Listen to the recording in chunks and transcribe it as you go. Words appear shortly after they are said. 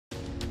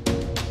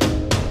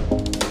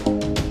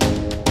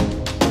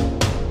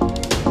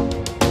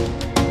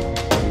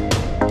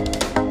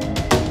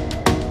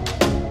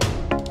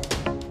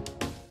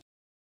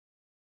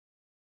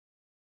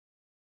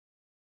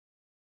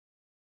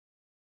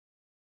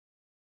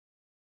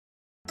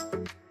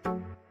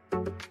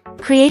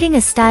Creating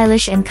a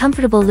stylish and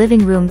comfortable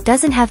living room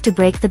doesn't have to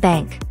break the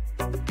bank.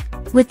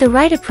 With the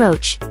right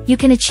approach, you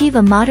can achieve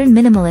a modern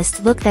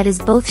minimalist look that is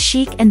both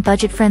chic and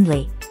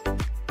budget-friendly.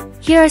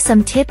 Here are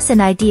some tips and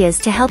ideas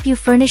to help you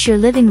furnish your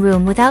living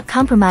room without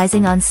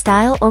compromising on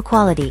style or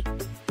quality.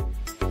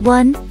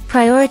 1.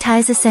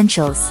 Prioritize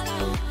essentials.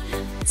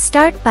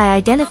 Start by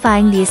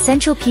identifying the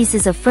essential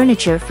pieces of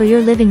furniture for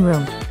your living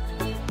room.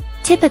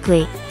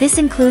 Typically, this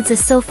includes a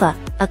sofa,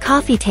 a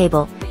coffee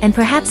table, and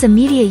perhaps a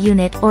media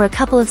unit or a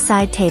couple of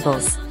side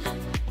tables.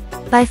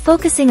 By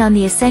focusing on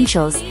the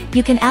essentials,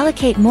 you can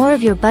allocate more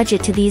of your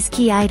budget to these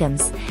key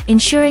items,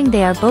 ensuring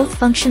they are both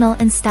functional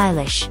and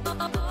stylish.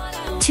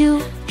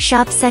 2.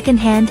 Shop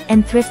secondhand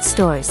and thrift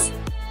stores.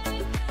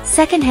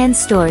 Secondhand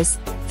stores,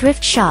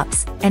 thrift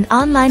shops, and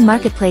online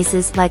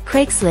marketplaces like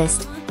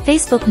Craigslist,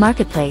 Facebook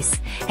Marketplace,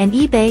 and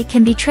eBay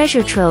can be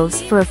treasure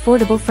troves for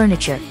affordable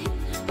furniture.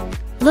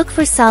 Look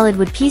for solid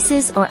wood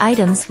pieces or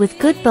items with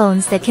good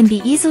bones that can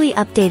be easily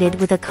updated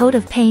with a coat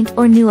of paint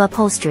or new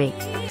upholstery.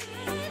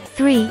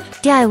 3.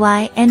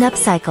 DIY and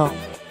upcycle.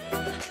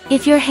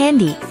 If you're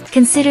handy,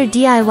 consider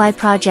DIY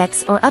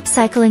projects or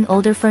upcycling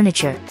older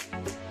furniture.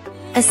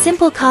 A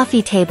simple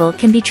coffee table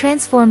can be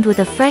transformed with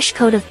a fresh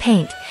coat of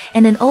paint,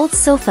 and an old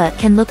sofa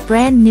can look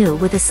brand new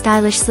with a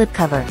stylish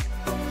slipcover.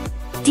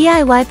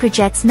 DIY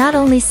projects not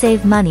only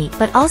save money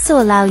but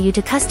also allow you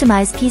to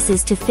customize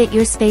pieces to fit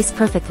your space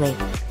perfectly.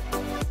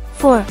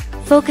 4.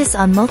 Focus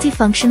on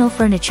multifunctional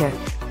furniture.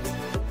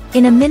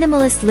 In a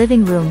minimalist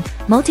living room,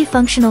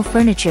 multifunctional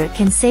furniture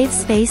can save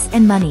space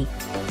and money.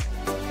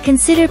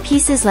 Consider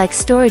pieces like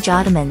storage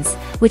ottomans,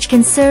 which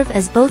can serve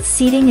as both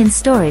seating and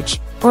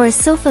storage, or a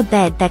sofa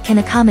bed that can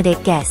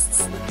accommodate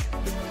guests.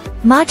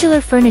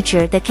 Modular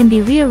furniture that can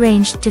be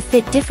rearranged to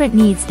fit different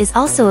needs is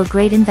also a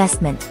great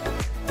investment.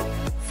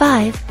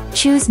 5.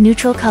 Choose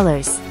neutral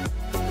colors.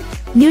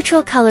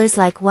 Neutral colors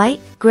like white,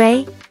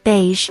 gray,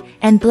 beige,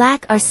 and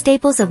black are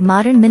staples of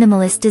modern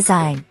minimalist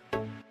design.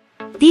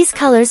 These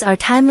colors are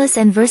timeless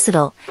and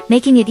versatile,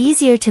 making it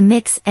easier to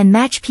mix and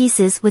match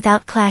pieces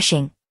without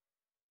clashing.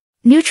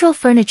 Neutral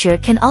furniture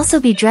can also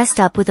be dressed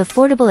up with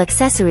affordable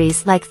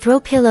accessories like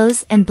throw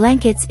pillows and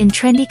blankets in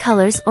trendy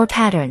colors or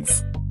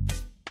patterns.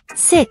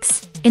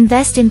 6.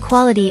 Invest in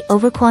quality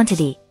over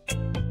quantity.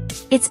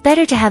 It's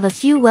better to have a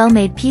few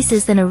well-made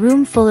pieces than a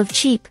room full of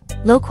cheap,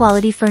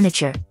 low-quality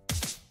furniture.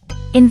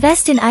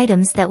 Invest in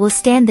items that will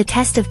stand the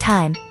test of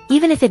time,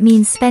 even if it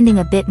means spending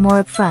a bit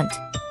more upfront.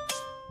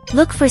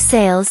 Look for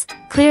sales,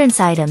 clearance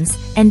items,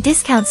 and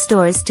discount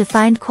stores to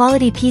find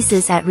quality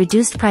pieces at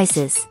reduced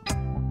prices.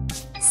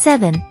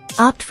 7.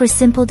 Opt for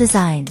simple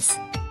designs.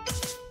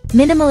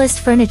 Minimalist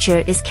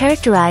furniture is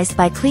characterized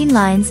by clean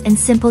lines and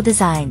simple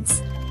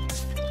designs.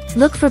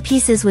 Look for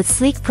pieces with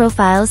sleek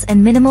profiles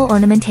and minimal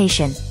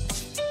ornamentation.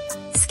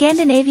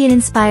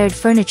 Scandinavian-inspired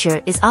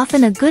furniture is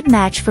often a good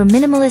match for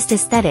minimalist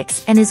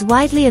aesthetics and is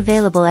widely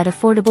available at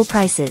affordable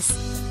prices.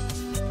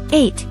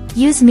 8.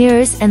 Use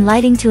mirrors and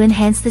lighting to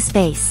enhance the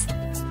space.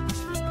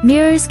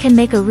 Mirrors can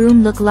make a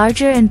room look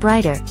larger and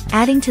brighter,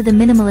 adding to the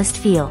minimalist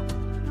feel.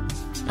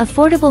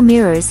 Affordable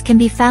mirrors can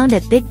be found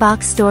at big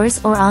box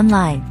stores or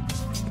online.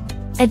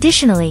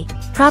 Additionally,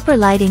 proper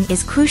lighting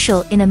is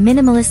crucial in a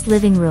minimalist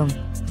living room.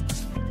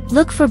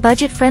 Look for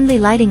budget-friendly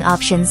lighting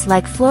options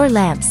like floor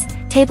lamps,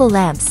 table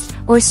lamps,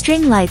 or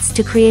string lights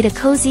to create a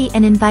cozy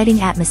and inviting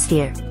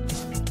atmosphere.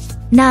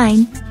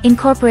 9.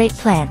 Incorporate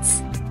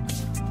plants.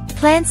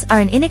 Plants are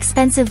an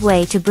inexpensive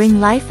way to bring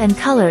life and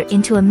color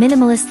into a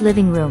minimalist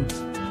living room.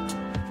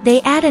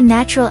 They add a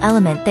natural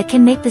element that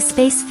can make the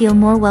space feel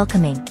more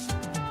welcoming.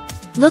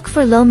 Look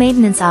for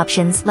low-maintenance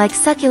options like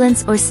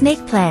succulents or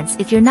snake plants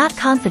if you're not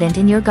confident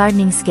in your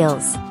gardening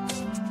skills.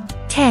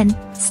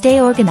 10. Stay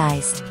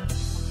organized.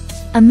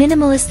 A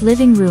minimalist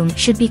living room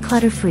should be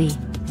clutter-free.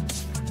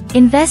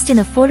 Invest in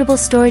affordable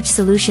storage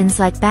solutions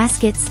like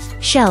baskets,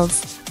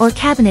 shelves, or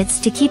cabinets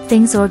to keep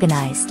things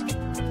organized.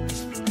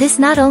 This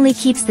not only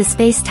keeps the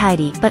space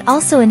tidy but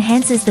also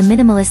enhances the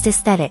minimalist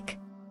aesthetic.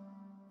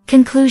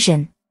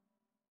 Conclusion.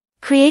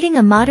 Creating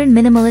a modern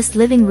minimalist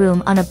living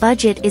room on a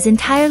budget is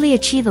entirely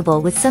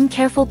achievable with some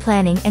careful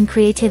planning and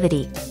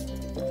creativity.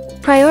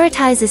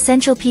 Prioritize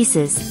essential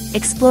pieces,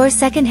 explore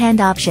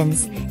second-hand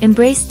options,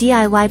 embrace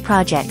DIY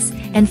projects,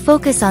 and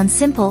focus on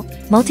simple,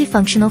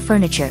 multifunctional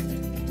furniture.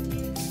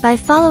 By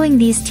following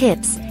these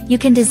tips, you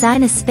can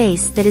design a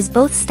space that is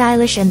both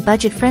stylish and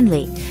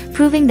budget-friendly,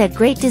 proving that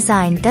great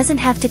design doesn't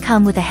have to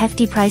come with a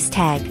hefty price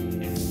tag.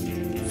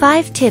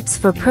 5 tips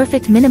for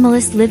perfect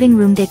minimalist living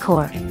room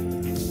decor.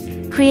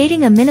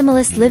 Creating a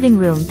minimalist living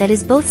room that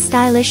is both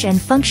stylish and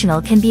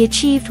functional can be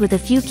achieved with a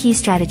few key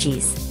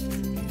strategies.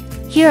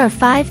 Here are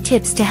 5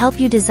 tips to help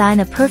you design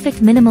a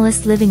perfect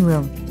minimalist living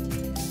room.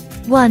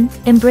 1.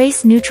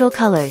 Embrace neutral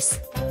colors.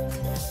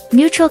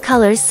 Neutral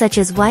colors such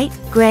as white,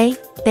 gray,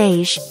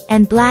 beige,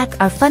 and black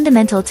are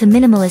fundamental to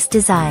minimalist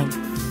design.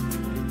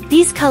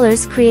 These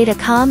colors create a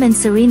calm and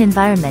serene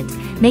environment,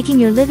 making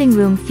your living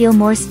room feel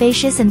more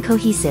spacious and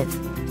cohesive.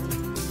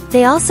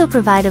 They also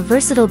provide a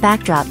versatile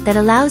backdrop that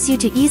allows you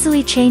to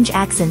easily change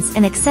accents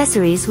and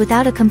accessories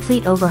without a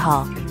complete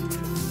overhaul.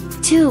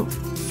 2.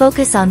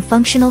 Focus on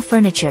functional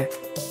furniture.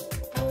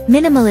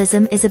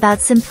 Minimalism is about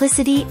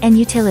simplicity and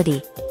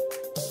utility.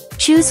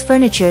 Choose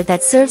furniture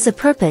that serves a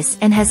purpose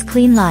and has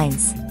clean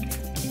lines.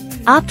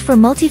 Opt for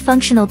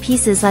multifunctional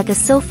pieces like a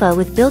sofa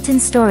with built-in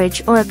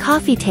storage or a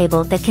coffee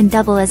table that can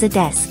double as a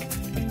desk.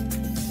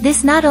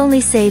 This not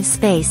only saves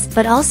space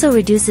but also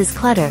reduces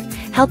clutter,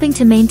 helping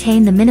to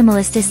maintain the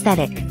minimalist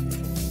aesthetic.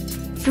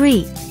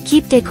 3.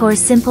 Keep decor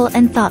simple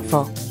and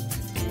thoughtful.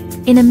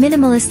 In a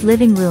minimalist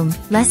living room,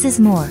 less is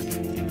more.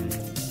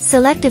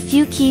 Select a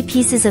few key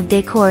pieces of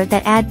decor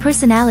that add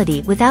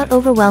personality without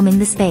overwhelming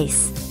the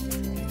space.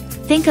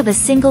 Think of a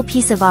single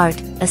piece of art,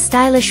 a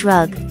stylish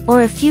rug,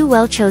 or a few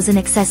well-chosen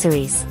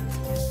accessories.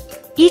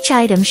 Each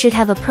item should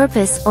have a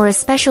purpose or a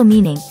special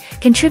meaning,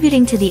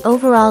 contributing to the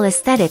overall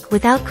aesthetic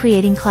without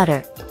creating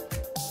clutter.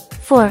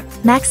 4.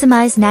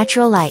 Maximize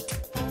natural light.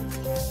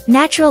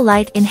 Natural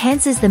light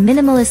enhances the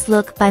minimalist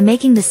look by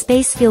making the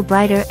space feel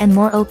brighter and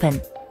more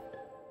open.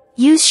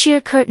 Use sheer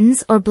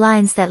curtains or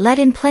blinds that let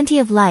in plenty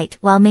of light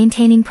while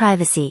maintaining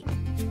privacy.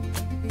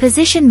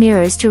 Position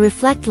mirrors to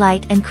reflect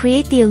light and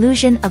create the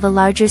illusion of a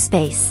larger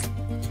space.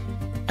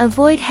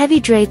 Avoid heavy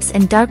drapes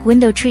and dark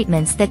window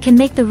treatments that can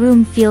make the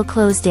room feel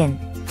closed in.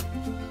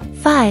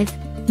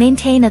 5.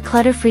 Maintain a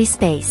clutter-free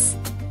space.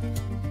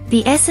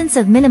 The essence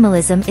of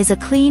minimalism is a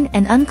clean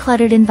and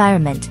uncluttered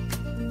environment.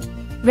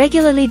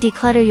 Regularly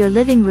declutter your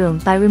living room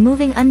by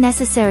removing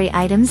unnecessary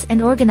items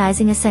and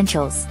organizing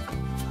essentials.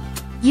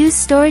 Use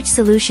storage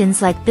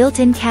solutions like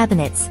built-in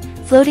cabinets,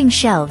 floating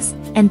shelves,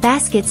 and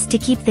baskets to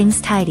keep things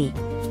tidy.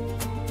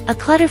 A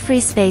clutter-free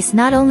space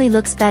not only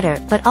looks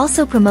better but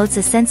also promotes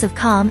a sense of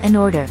calm and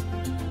order.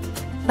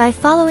 By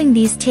following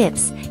these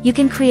tips, you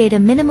can create a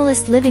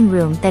minimalist living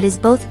room that is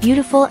both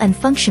beautiful and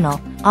functional,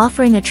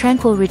 offering a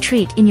tranquil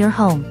retreat in your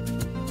home.